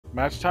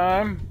Match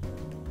time?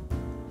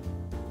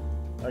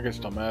 I guess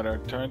it don't matter.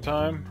 Turn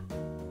time?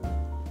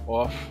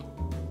 Off.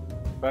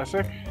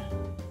 Classic?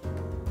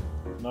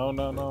 No,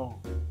 no, no.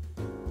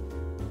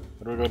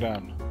 Where do we go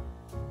down?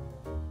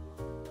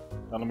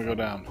 Now let me go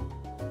down.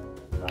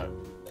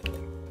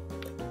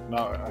 No,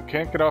 I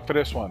can't get off of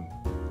this one.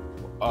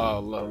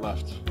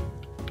 Left.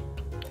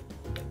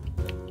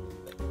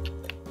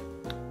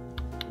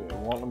 It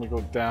won't let me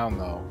go down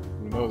though.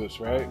 You know this,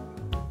 right?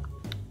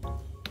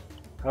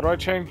 How do I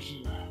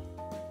change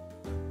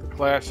the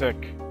classic?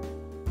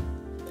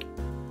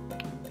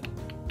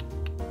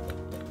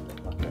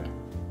 Okay,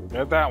 we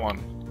got that one.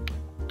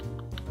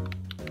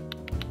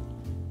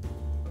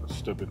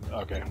 Stupid.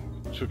 Okay,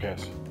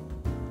 suitcase.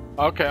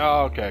 Okay,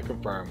 oh, okay,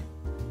 confirm.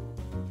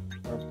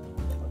 Okay,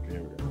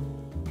 here we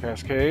go.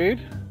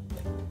 Cascade.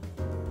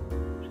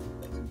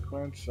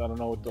 Sequence. I don't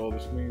know what all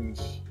this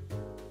means.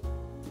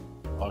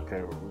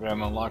 Okay, we got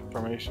an unlocked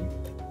formation.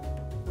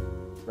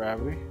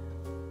 Gravity.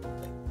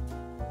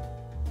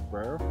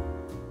 Rare.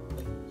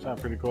 Sound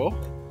pretty cool.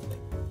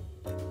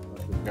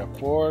 Okay, we got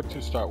 4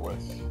 to start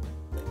with.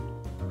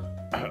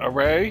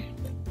 Array.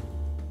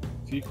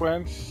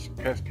 Sequence.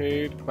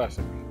 Cascade.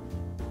 Classic.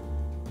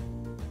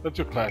 Let's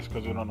do classic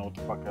because we don't know what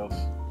the fuck else.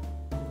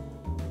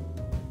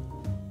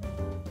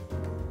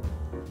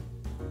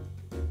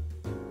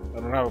 I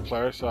don't have a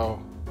player, so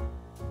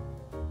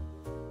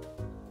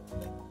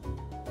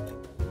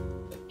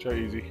try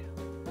easy.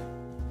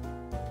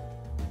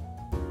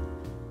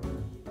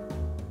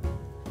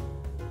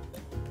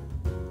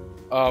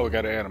 Oh, we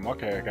got to add them.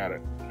 Okay, I got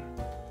it.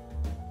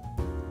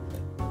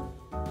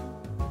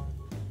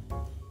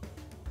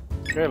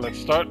 Okay, let's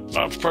start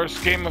our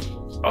first game of.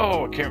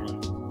 Oh, I can't.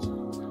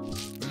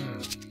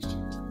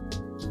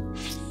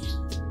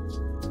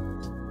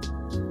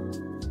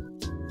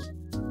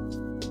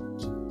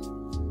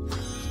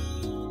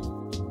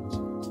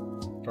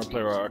 Front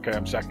player. Okay,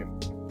 I'm second.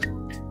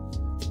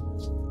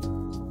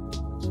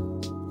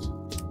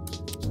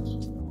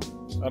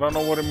 I don't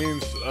know what it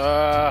means.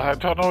 I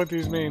don't know what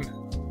these mean.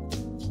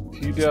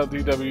 TDL,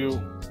 DW.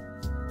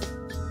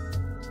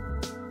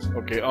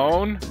 Okay,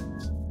 own.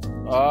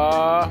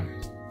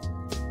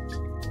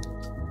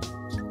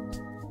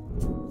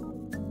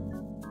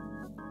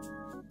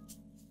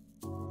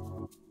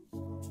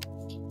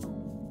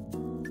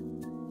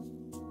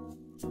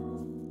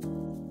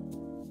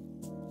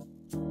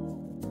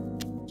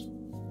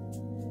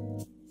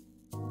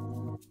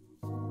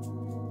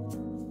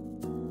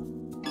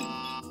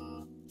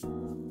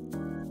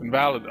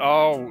 Invalid.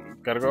 Oh,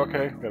 gotta go.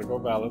 Okay, gotta go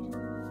valid.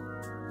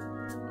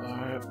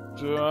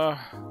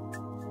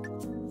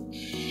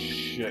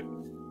 Shit.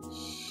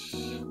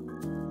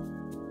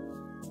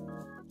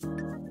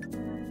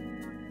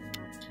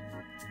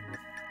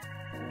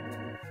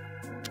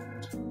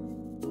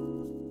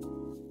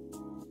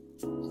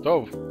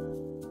 Stove.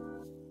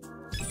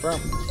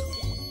 Confirm.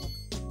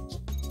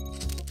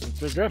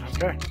 Did good.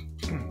 Okay.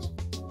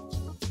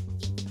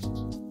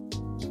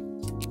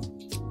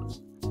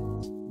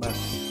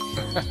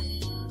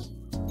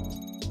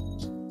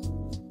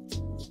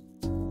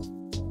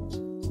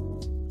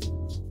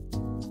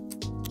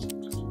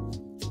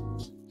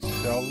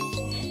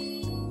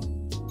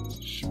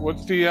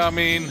 What's the, I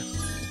mean...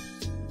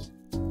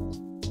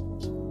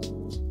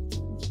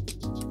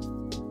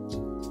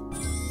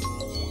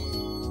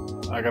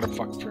 I gotta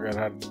fucking figure out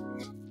how to...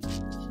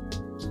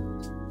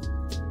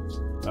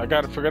 I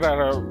gotta figure out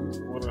how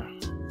to...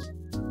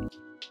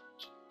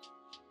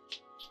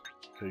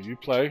 Okay, you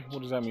play.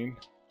 What does that mean?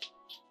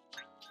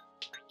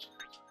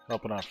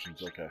 Help and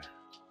options, okay.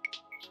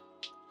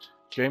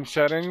 Game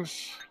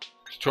settings.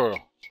 Tutorial.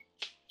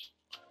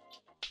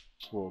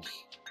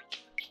 Rules.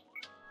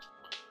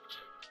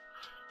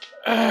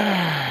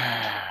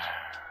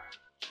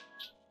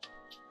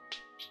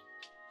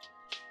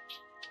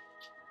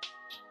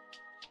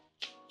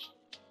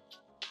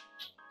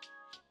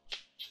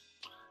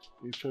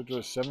 You should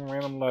draw 7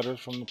 random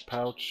letters from the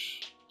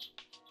pouch.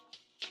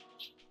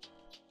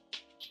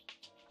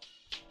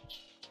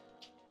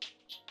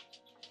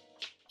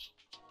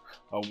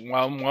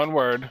 One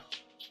word.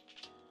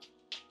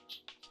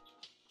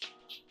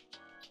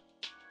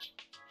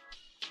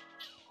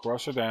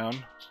 Cross it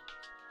down.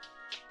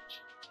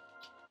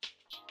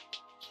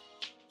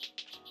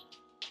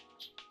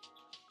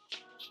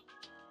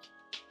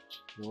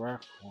 The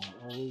rack will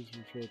always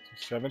refer to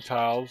 7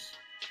 tiles.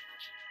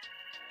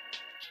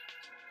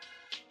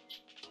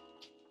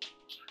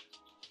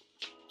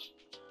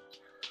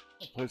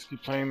 Players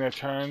keep playing their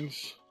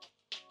turns.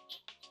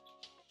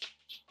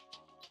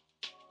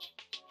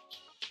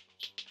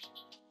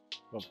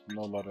 Oh,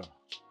 no letter.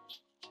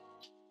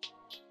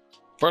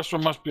 First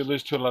one must be at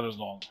least 2 letters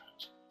long.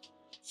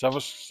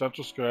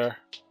 Central square.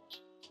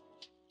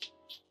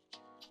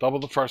 Double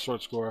the first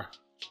word square.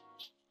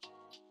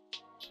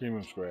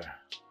 Premium square.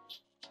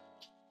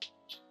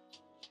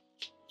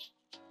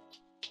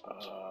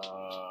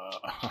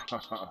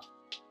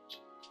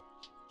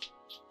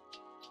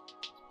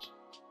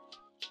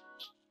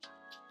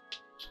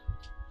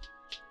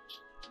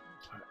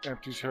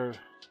 Empties her.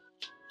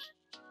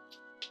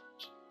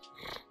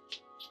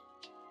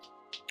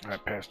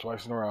 Alright, pass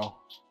twice in a row.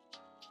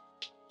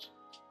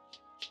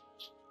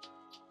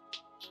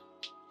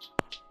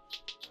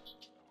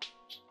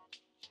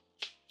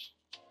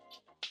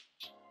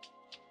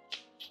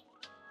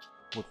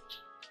 With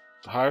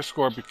the higher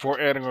score before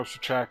adding or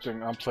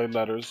subtracting unplayed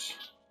letters.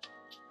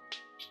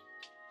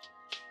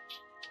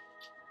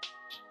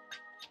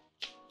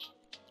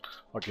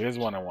 Okay, here's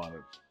one I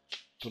wanted.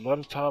 The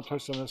letter tile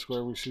placed on this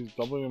square receives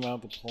double the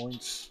amount of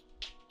points.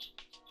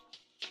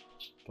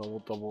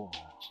 Double.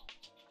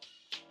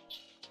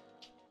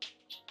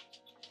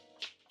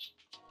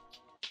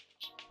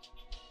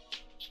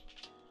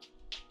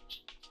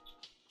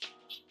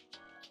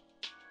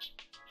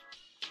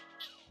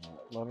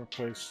 Letter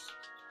place.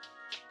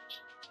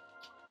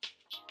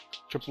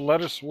 Triple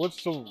letters.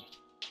 What's the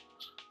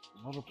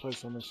letter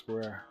place on the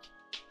square?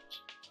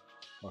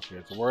 Okay,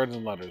 it's words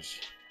and letters.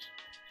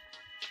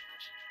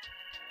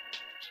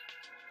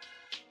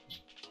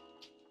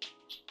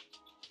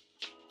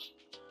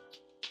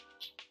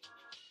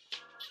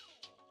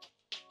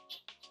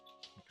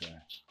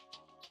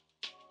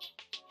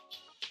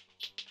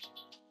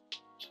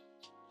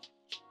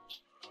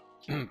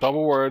 Okay.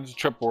 Double words,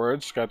 triple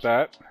words. Got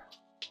that.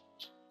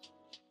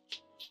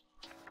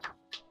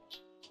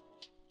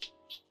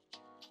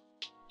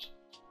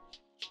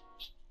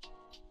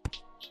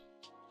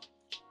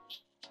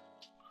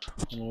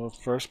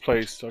 First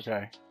place,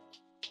 okay.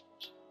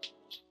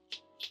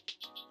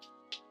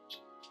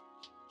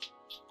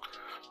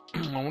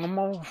 One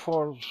more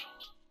for.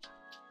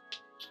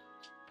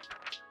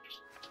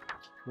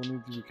 We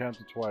need to be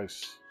counted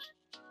twice.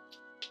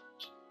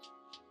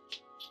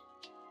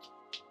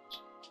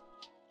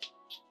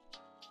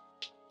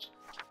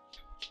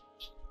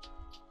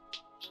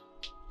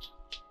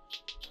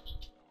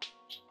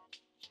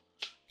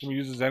 Can we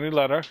use as any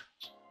letter?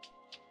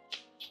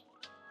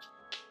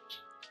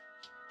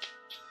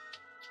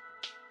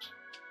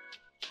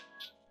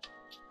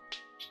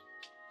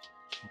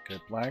 Okay,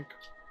 blank.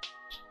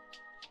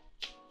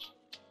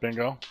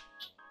 Bingo.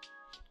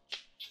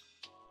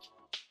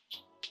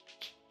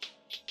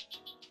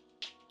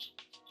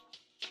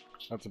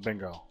 That's a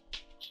bingo.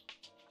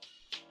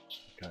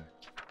 Okay.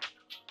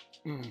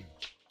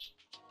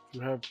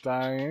 You have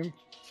Dienst.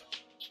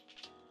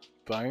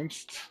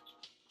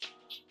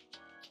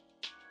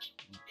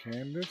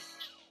 Candace.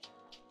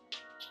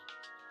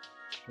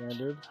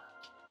 Candid.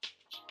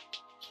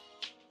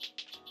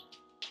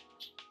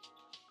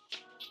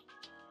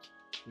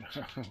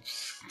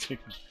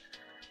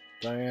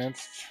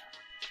 Dienst.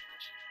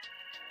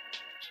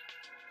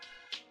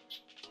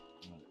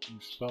 You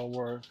spell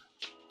word.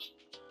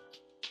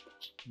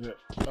 Yeah.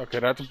 Okay,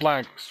 that's a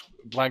blank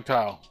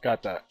tile.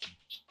 Got that.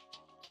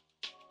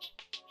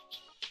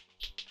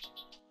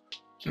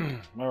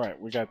 Alright,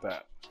 we got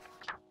that.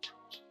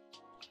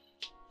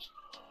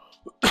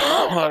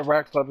 A lot of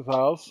racks, a lot of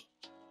tiles.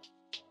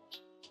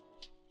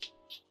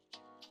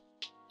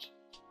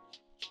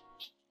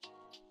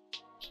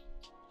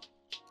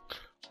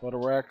 A lot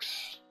of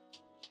racks.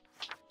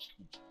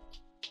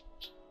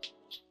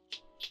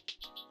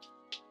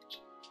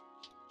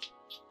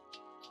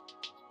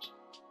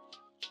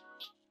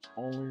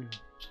 Only.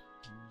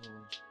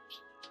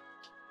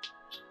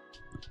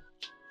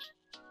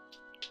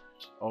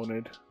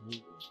 Onid.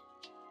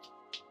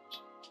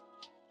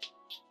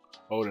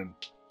 Odin.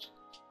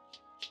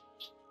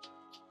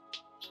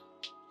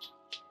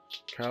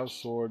 Cow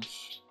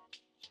swords.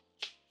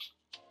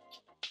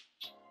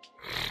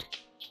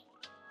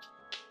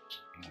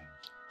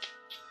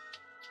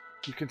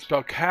 You can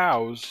spell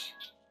cows.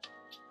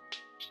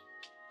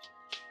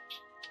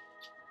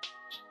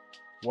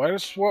 Why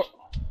does what?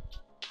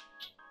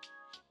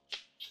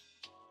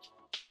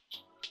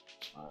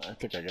 I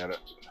think I get it.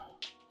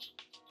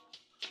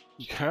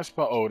 You can't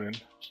spell Odin.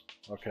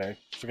 Okay,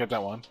 forget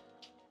that one.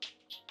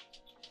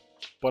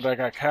 But I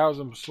got cows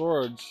and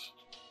swords.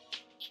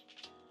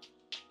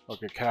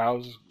 Okay,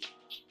 cows.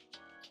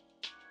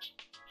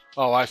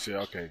 Oh, I see.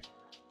 Okay.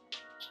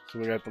 So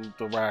we got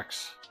the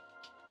racks.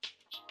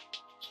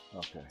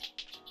 Okay.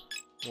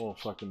 A little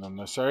fucking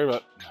unnecessary,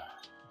 but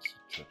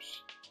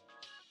tips.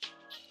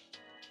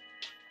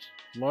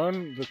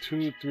 Learn the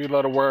 2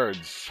 3-letter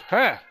words.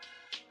 Huh!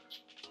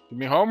 Give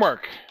me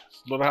homework.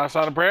 It's Little House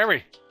on the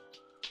Prairie.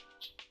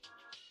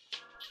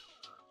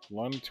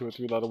 Learn 2 or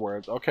 3-letter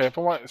words. Okay, if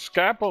I want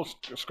Scrabble's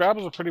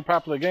a pretty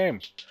popular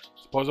game.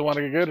 Suppose I want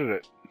to get good at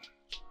it.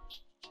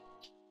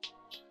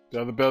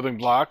 The other building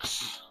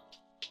blocks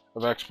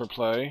of expert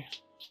play.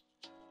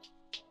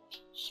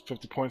 It's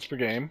 50 points per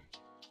game.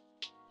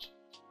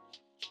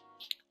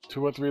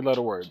 2 or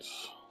 3-letter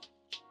words.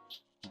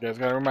 You guys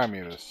gotta remind me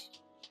of this.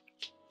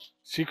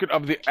 Secret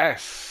of the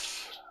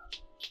S.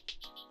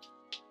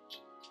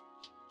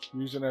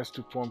 Use an S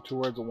to form 2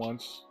 words at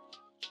once.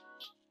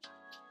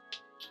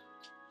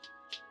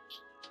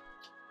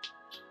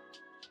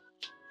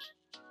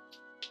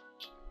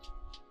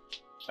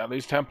 At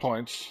least 10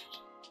 points.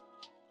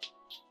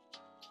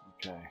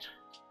 Okay.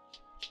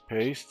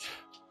 Paste.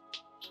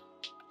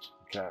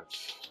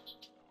 Cats.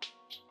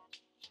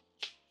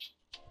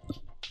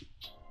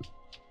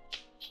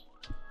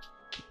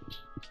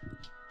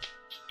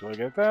 Do I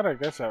get that? I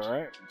guess that,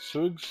 right?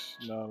 Sugs?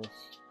 No. That's...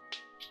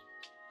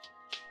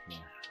 Okay.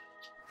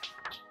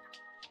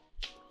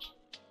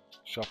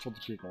 Shuffled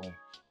frequently.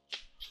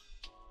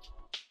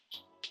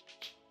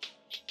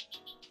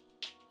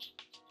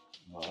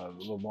 A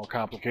little more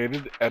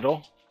complicated.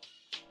 Edel.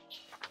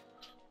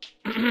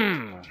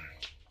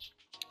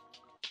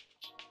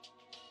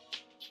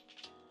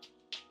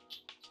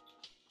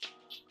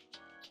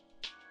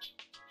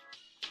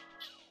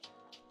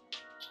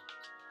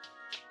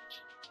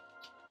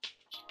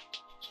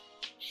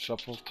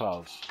 Shuffle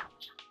tiles.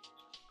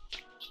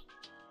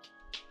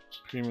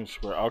 Premium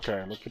square.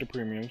 Okay, look at the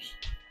premiums.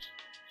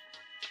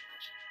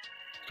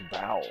 The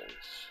vowels.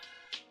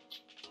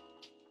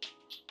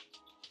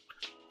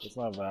 That's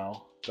not a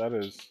vowel. That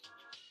is.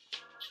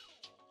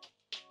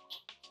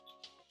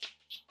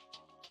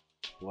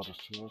 Letters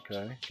 2.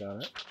 Okay,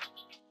 got it.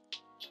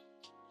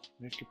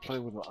 Make you play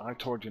with an eye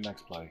toward your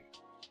next play.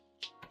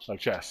 Like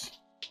chess.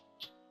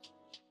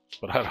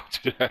 But I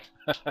don't do that.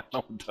 No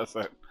one does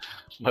that.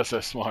 Unless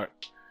they're smart.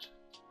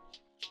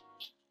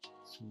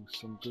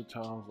 Some good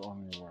tiles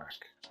on your rack.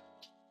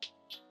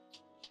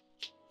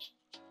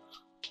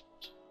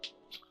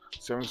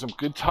 Saving some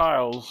good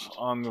tiles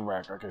on the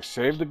rack. Okay,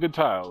 save the good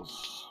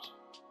tiles.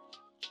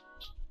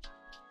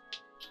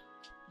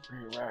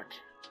 Bring your rack.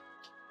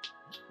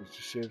 Is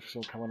to save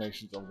some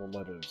combinations of the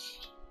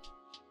letters.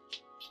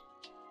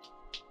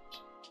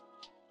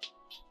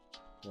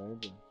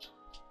 Okay, the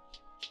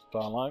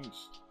star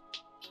lines.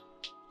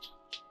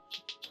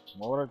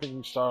 What would I think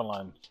of star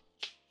line?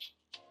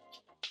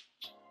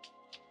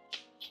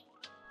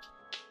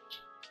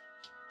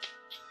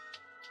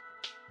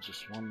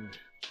 Just one.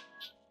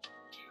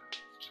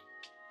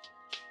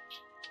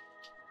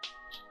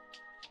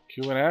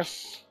 Q and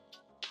S.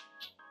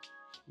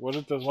 What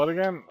it does what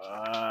again?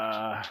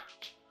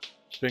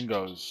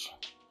 Bingos.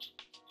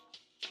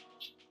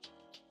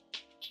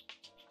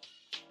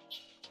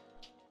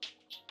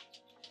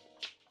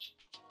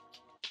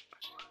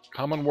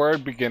 Common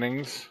word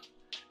beginnings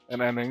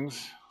and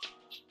endings.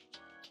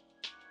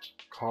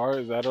 Car,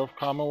 is that a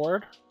common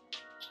word?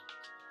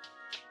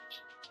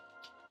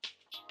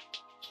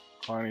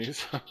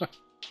 Carnies. I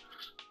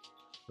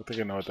think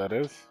I know what that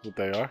is, what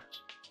they are.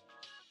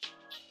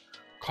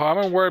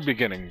 Common word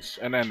beginnings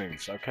and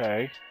endings,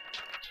 okay.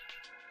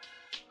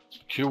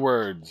 Q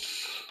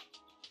words.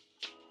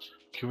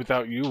 Q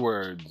without U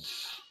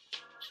words.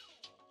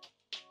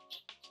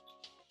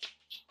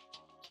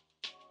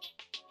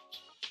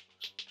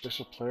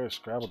 Official player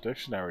Scrabble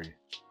dictionary.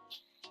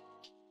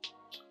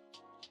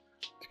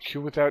 The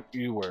Q without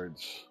U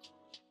words.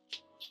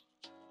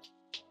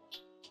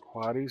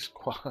 Quaddies,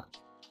 quad.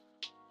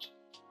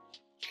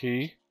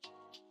 Key.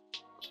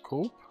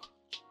 Coop.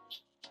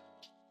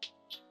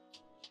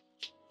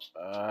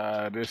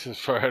 This is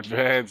for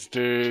advanced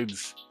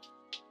dudes.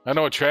 I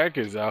know what track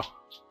is though.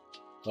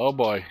 Oh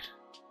boy.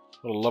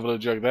 What a lovely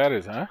jug that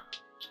is, huh?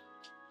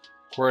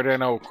 QWERTY, I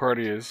know what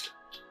QWERTY is.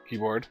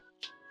 Keyboard.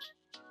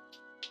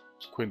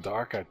 Quinn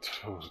Dark, I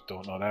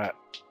don't know that.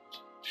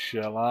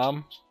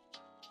 Shalom.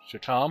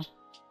 Shakam.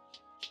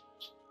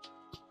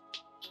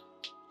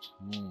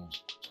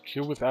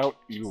 Q without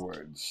U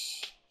words.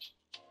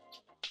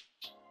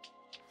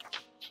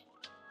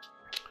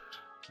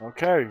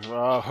 Okay,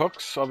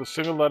 hooks are the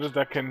single letters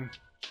that can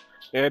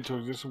add to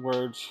existing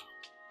words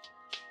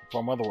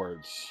from other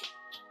words.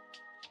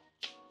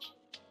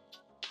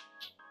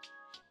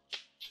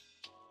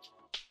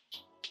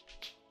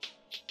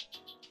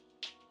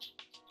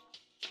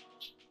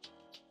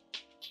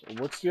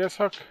 What's the S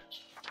hook?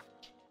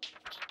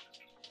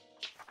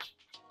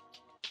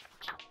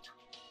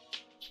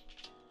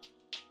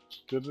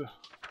 Did it?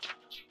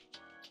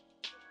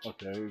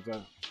 Okay, is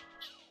that?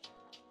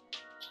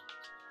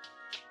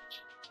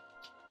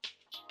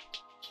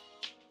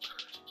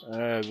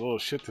 There's a little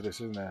shit to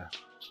this, isn't there?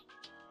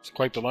 It's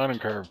quite the learning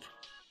curve.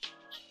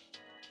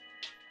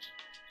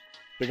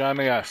 Big on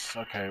the S.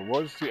 Okay,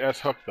 what's the S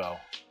hook though?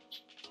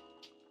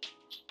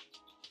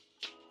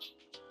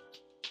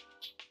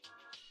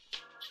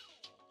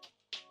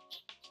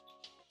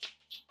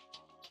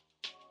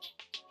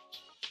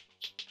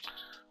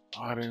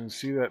 Oh, I didn't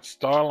see that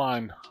star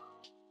line.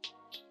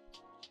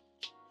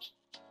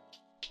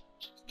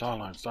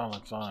 Starline,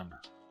 starline, starline.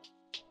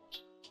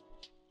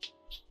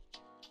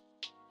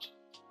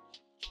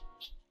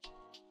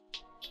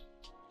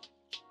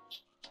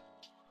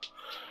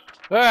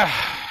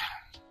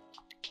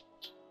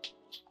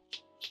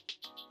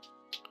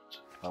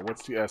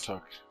 What's the S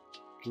hook?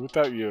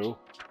 Without you.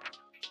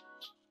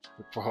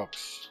 Look for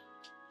hooks.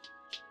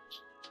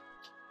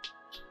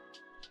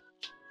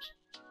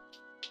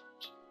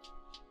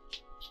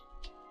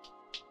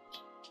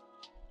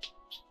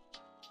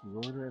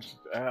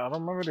 I don't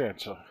remember the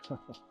answer.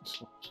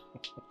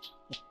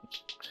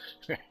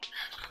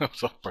 I'm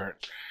so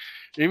burnt.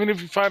 Even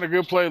if you find a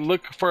good play,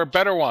 look for a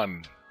better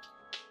one.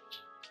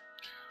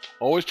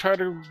 Always try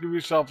to give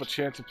yourself a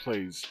chance at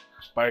plays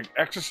by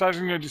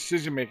exercising your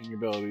decision-making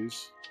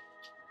abilities.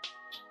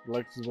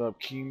 Like to develop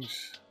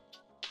Keen's.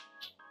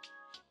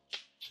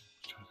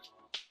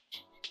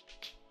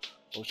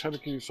 Always try to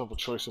give yourself a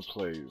choice of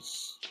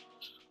plays.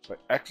 By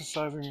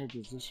exercising your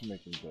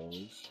decision-making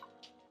abilities,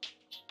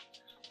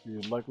 you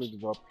will likely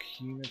develop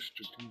keen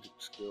strategic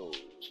skills.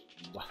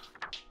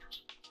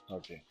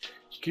 Okay.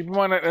 Keep in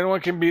mind that anyone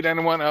can beat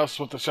anyone else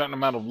with a certain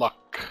amount of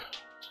luck.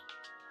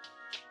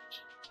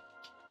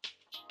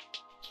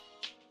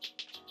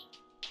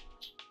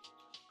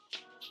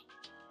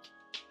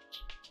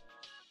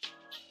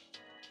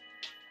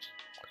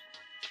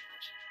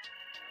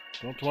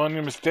 Don't dwell on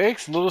your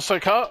mistakes. A little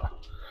psycho.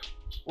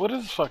 What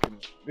is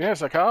fucking? Yeah,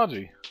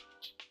 psychology.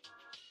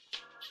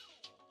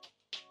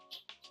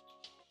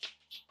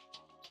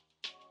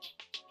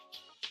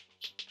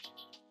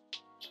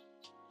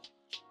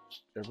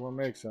 Everyone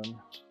makes them.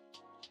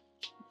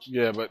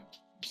 Yeah, but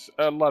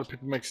a lot of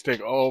people make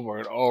mistake over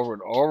and over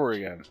and over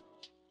again.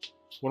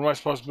 What am I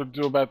supposed to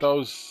do about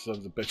those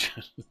sons of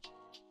bitches?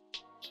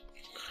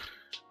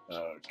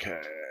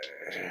 Okay.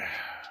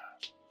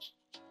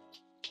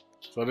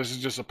 So this is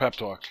just a pep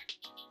talk.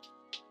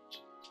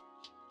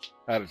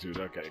 Attitude,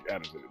 okay,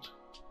 attitude.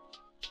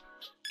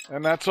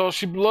 And that's all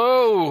she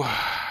blew.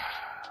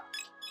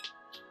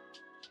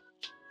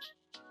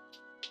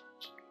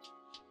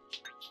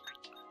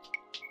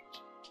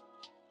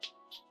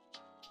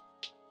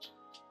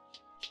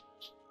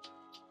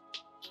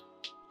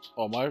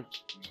 Oh my.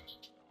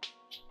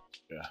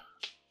 Yeah.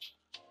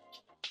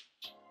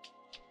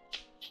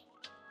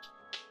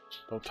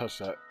 Don't touch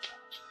that.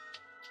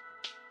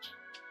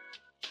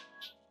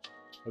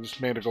 I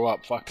just made it go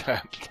up. Fuck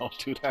that. Don't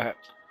do that.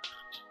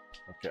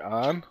 Okay,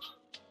 on.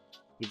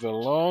 Leave it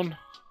alone.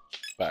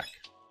 Back.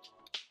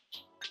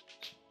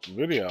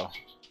 Video.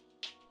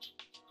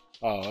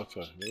 Oh, that's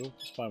a.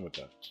 It's fine with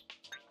that.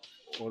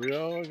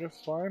 Audio, I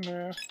guess fine.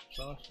 Yeah,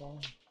 sounds fine.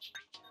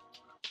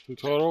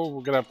 Tutorial,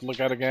 we're gonna have to look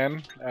at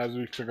again as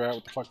we figure out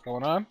what the fuck's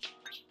going on.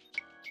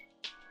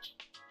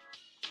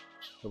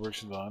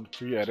 Operations on.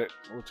 Free edit.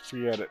 What's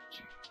free edit?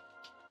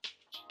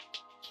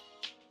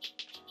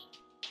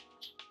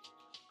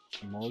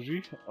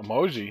 Emoji?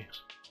 Emoji?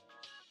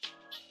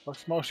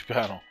 What's emoji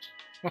panel?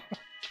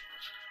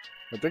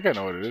 I think I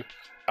know what it is.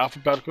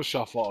 Alphabetical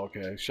shuffle.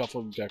 Okay,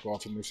 shuffle the deck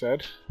off in this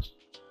head.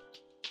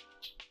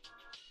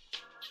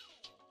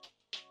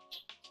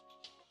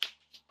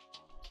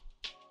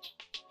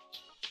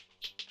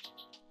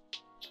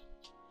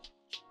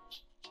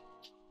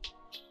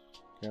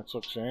 Cancel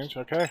exchange.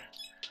 Okay.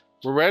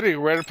 We're ready.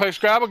 We're ready to play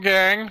Scrabble,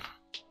 gang.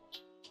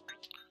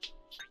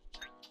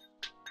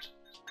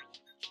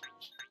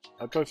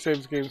 I thought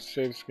saves games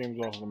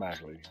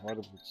automatically. What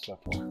is this stuff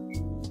for?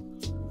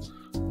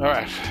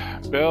 Alright.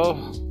 Bill.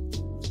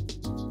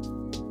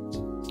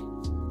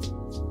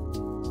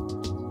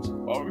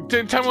 Oh,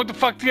 didn't tell me what the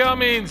fuck the L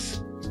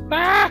means!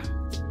 Ah!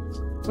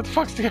 What the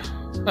fuck's the L?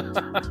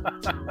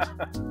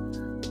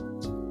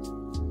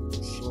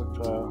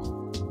 Select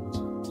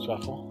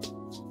shuffle.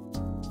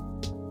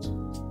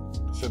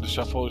 Said to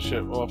shuffle the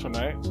shit off at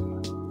night.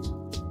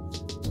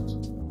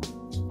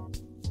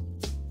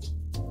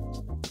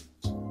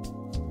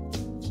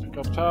 Pick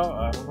up towel?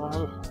 I don't know how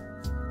to.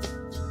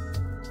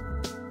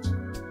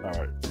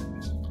 Alright.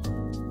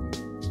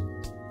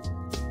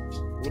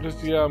 What does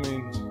the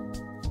mean?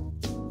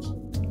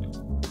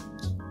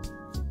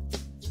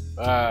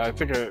 I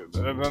think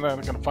I'm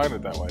not gonna find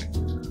it that way.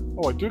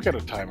 Oh, I do get a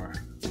timer.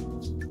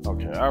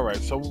 Okay, alright,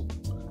 so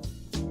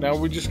now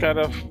we just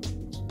gotta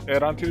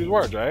add on to these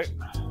words, right?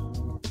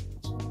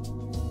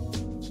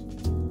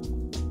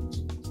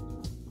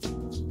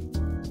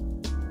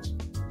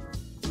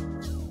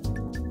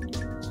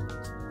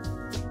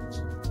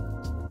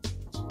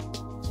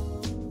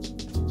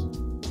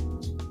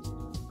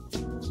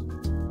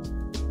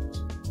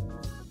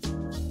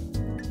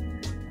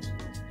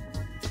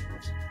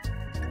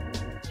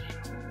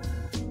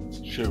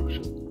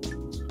 Shoot.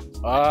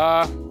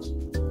 I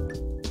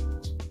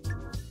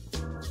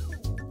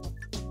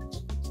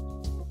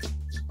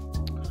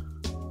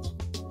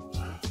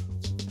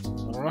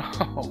don't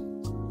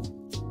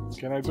know.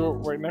 Can I do it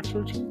right next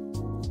to you?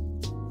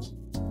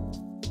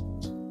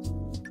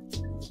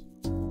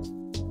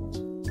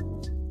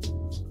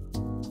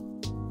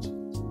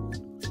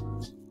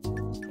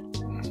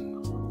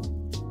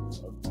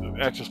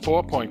 That's just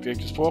 4 points. It's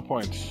just 4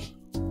 points.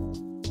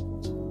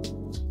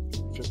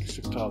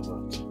 56 tiles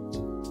left.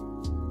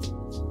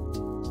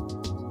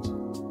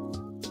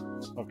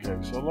 Okay,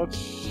 so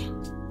let's.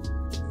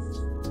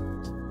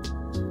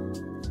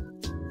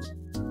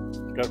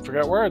 Gotta figure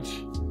out words.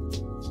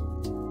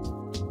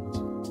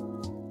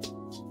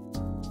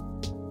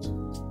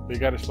 You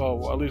gotta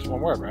spell at least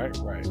one word, right?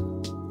 Right.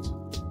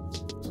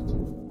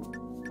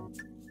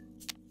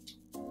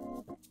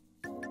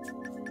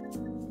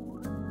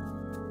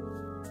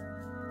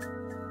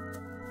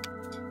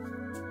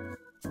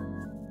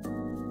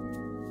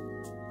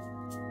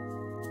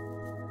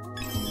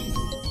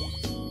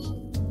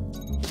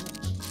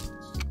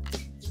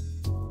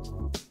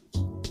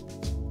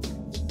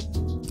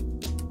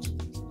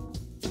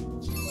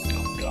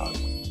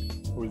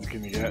 Who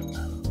can you get?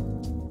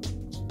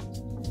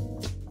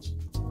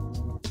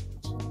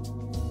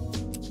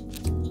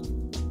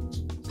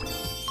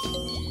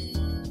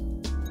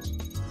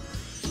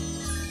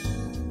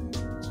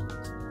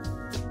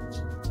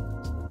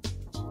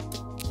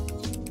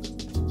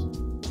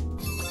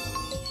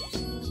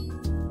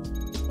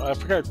 I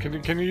forgot.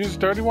 Can you use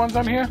dirty ones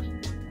on here?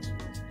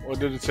 Or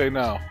did it say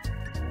no?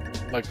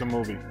 Like the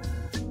movie.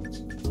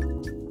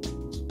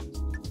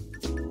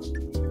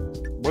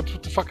 What's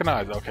with the fucking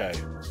eyes? Okay.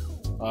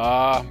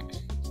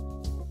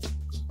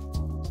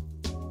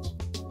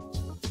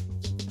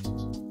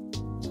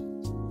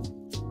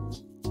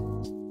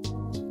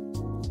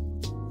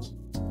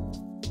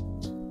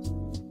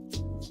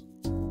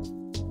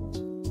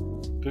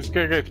 This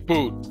guy gets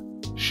boot.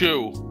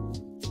 Shoe.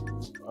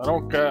 I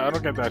don't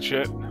get that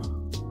shit.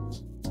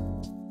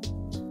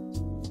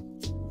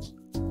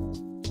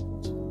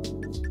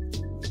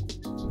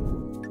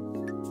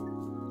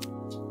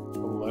 A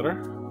letter?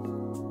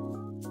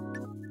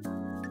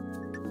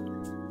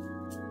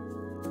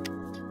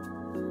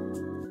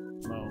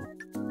 No.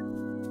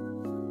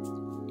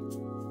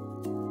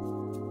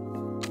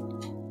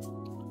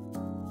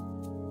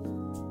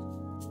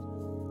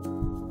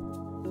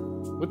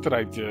 What did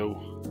I do?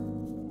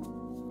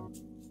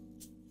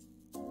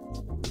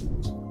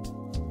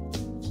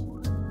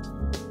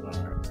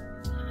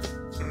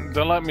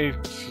 Don't let me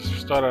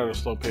start at a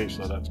slow pace,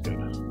 so that's good.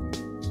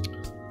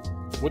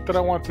 What did I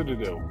want you to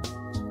do?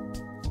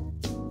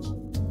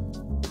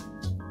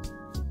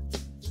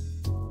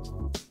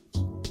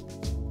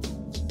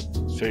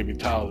 Save your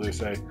towels, they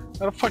say.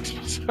 How the fuck's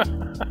supposed to...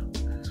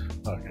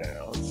 Okay,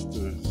 let's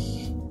do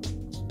this.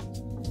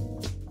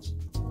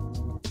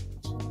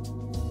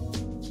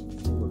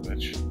 What a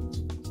bitch.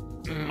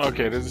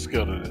 Okay, there's a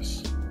skill to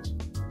this.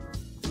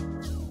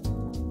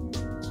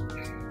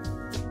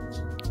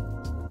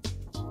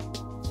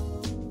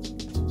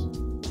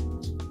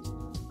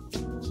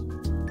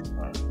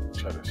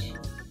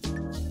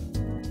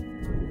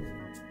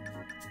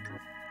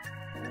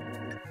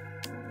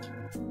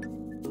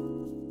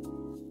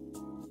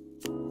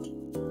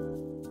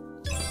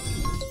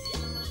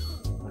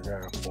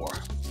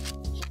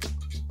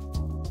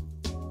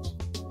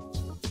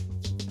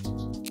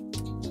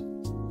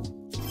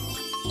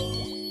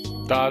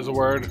 Da is a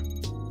word.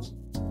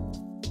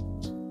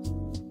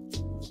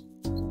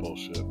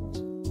 Bullshit.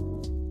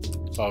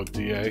 Oh,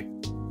 DA.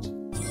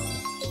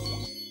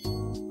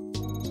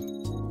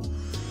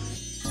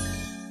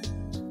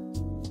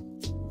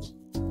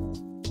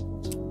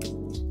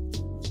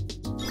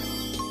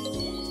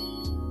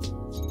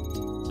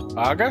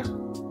 Aga?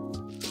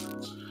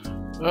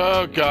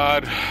 Oh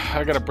god.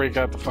 I gotta break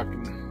out the fucking...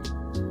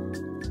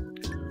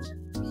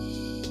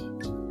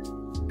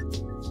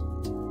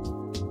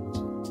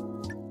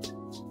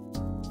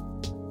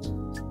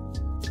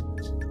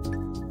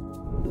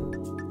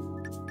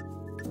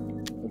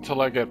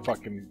 Until I get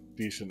fucking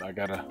decent, I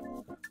gotta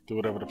do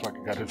whatever the fuck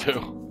I gotta do.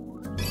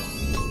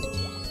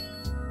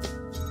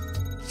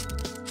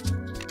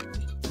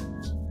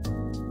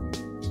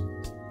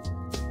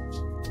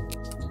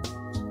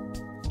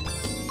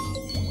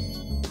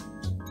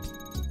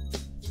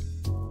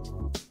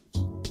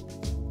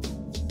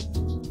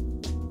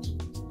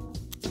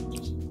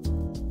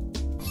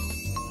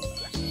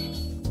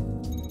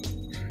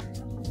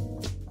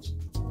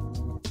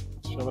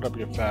 Shove it up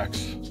your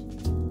facts.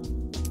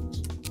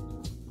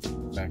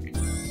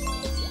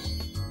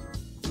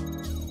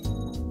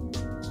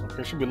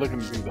 I should be looking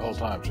at these the whole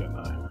time, shouldn't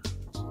I?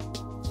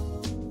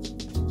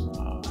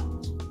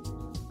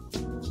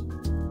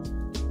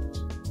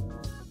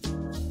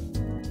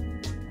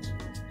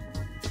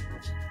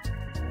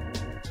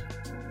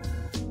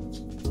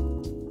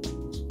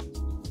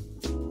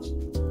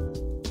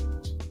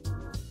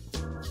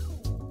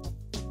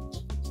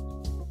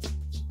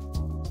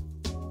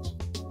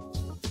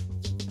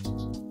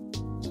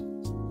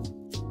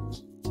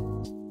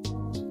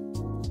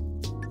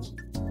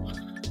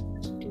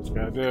 Do what you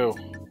gotta do.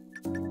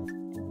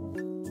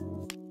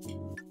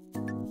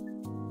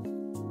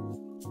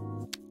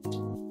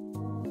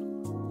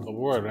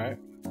 Word, right?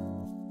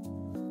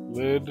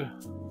 Lid.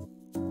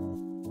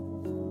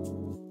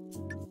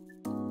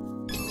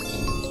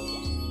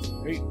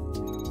 Hey.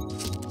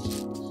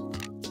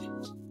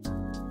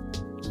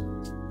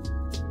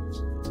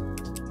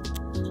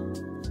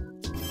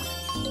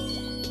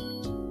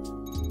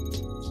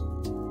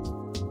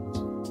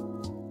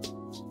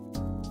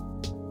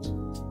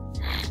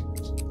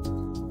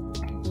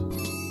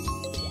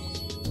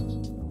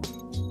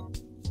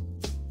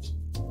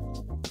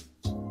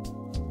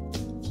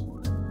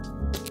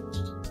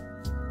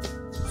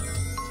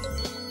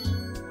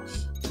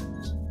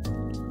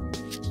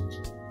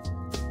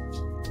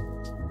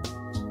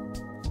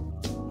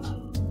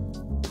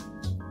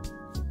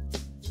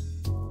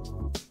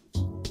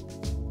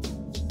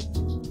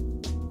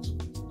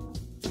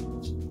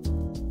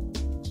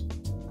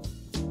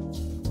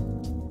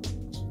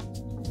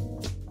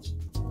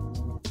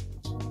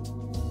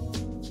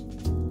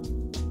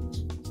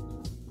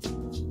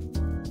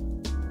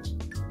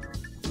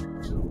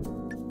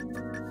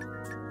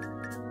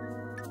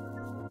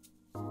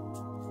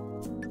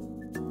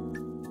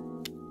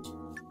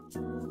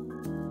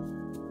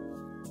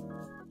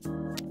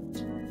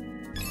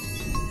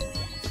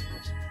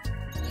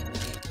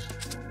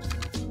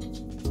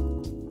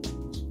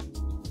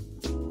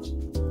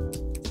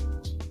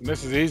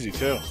 This is easy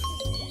too.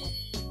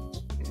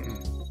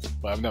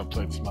 but I've never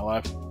played this in my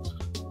life.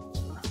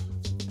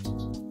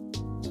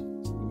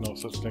 No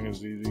such thing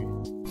as easy.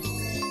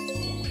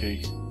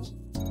 P.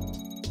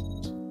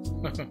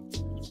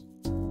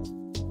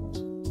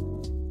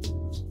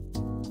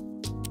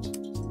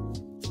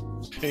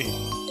 P.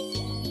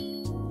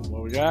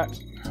 What we got?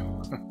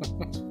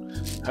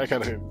 I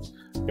gotta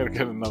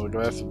get another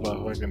glass of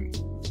fucking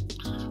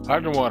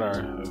hydrogen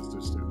water. Let's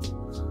just do.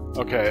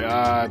 Okay,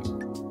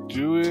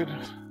 do it.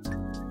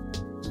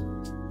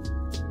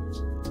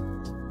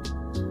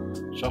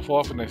 Shuffle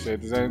off, and they say,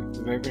 does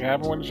anything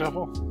happen when you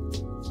shuffle?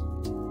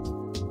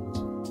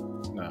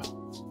 No.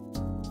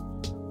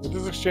 What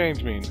does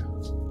exchange mean?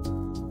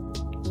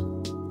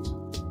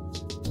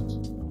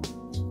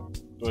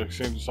 Do I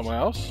exchange with someone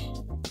else?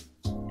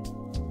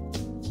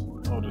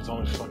 Oh, there's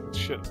only fucking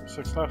shit.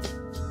 6 left.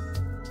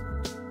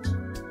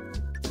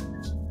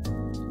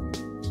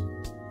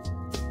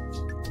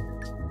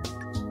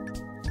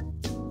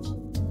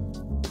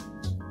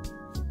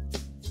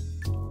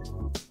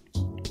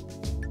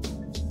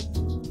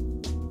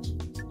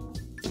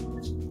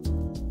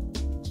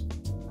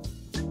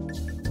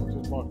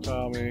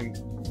 I mean,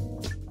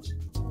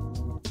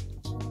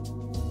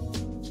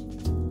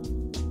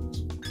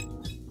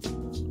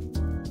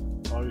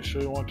 are you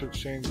sure you want to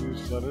exchange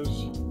these letters?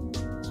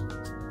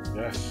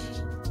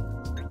 Yes.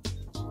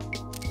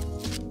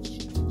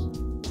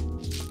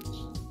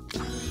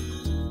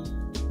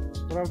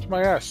 What happened to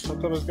my S? I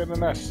thought I was getting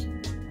an S.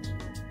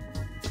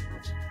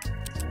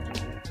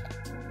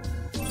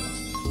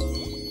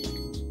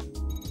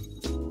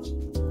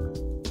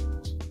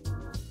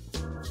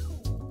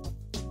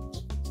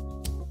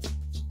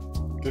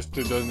 This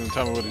dude doesn't even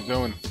tell me what he's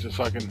doing. Just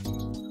fucking,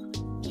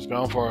 just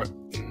going for it.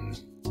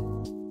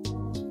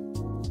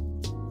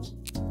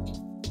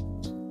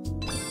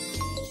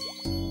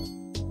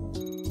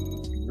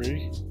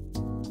 Three.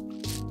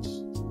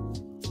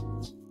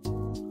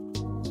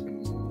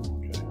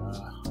 Okay.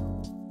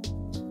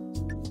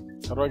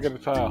 How do I get a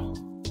tile?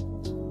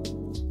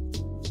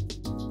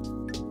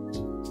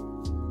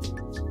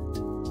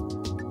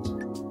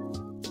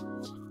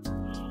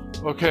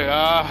 Okay.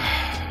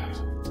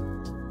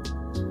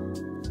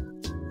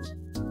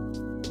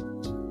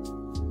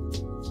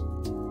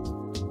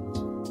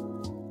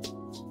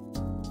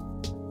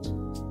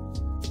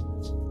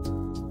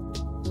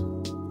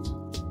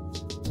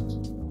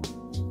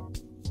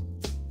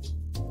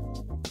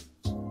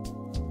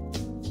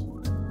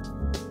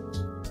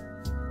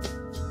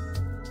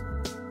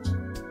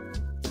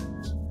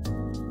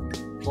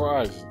 4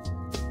 eyes.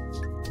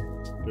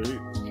 3.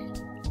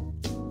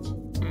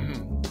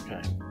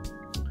 Okay.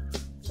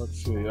 Let's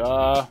see.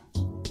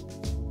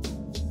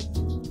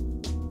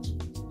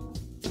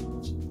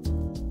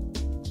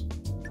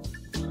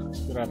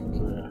 What happens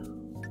there?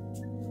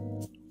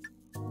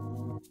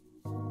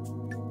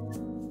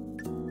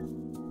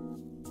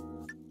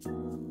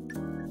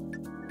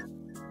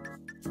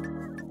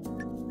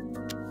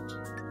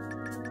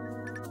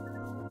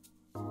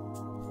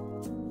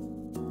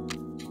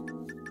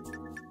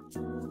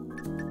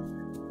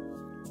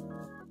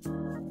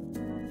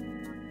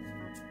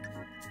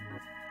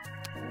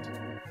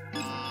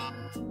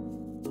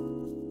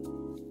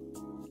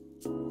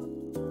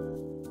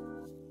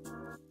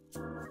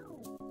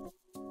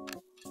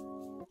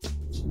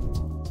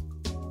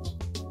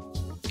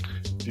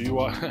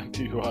 DUI.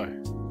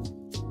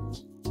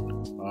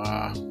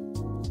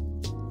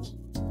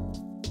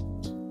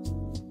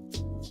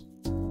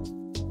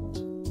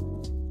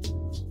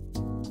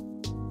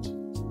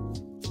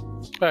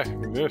 Hey,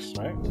 do this,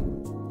 right? I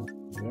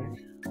think.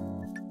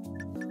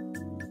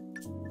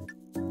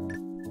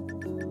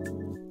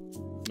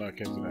 No, I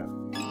can't do that.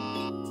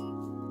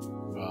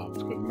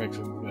 It's because it makes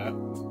it that.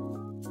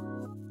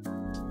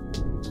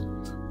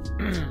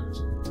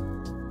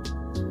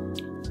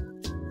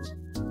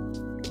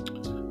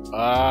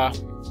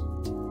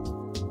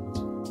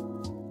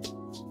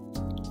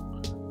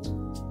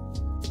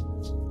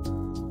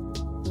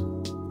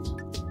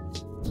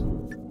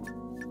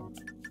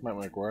 Might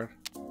make word.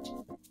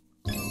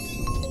 2.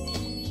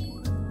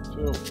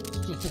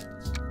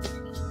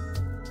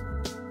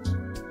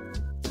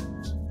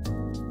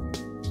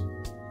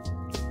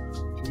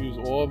 To use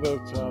all the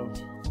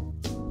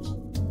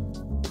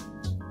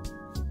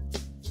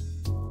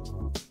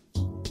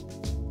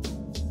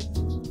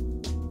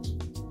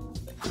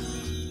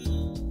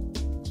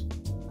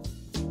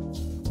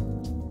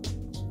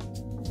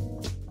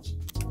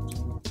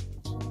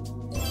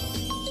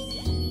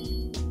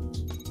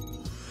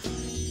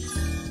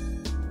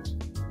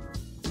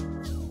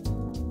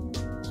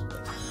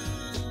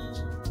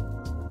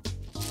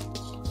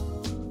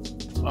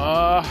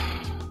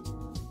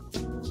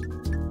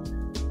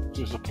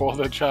to support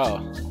the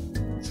child.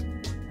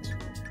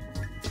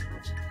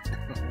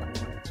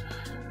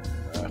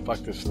 Fuck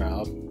this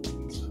now.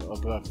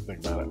 I'll have to think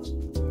about it.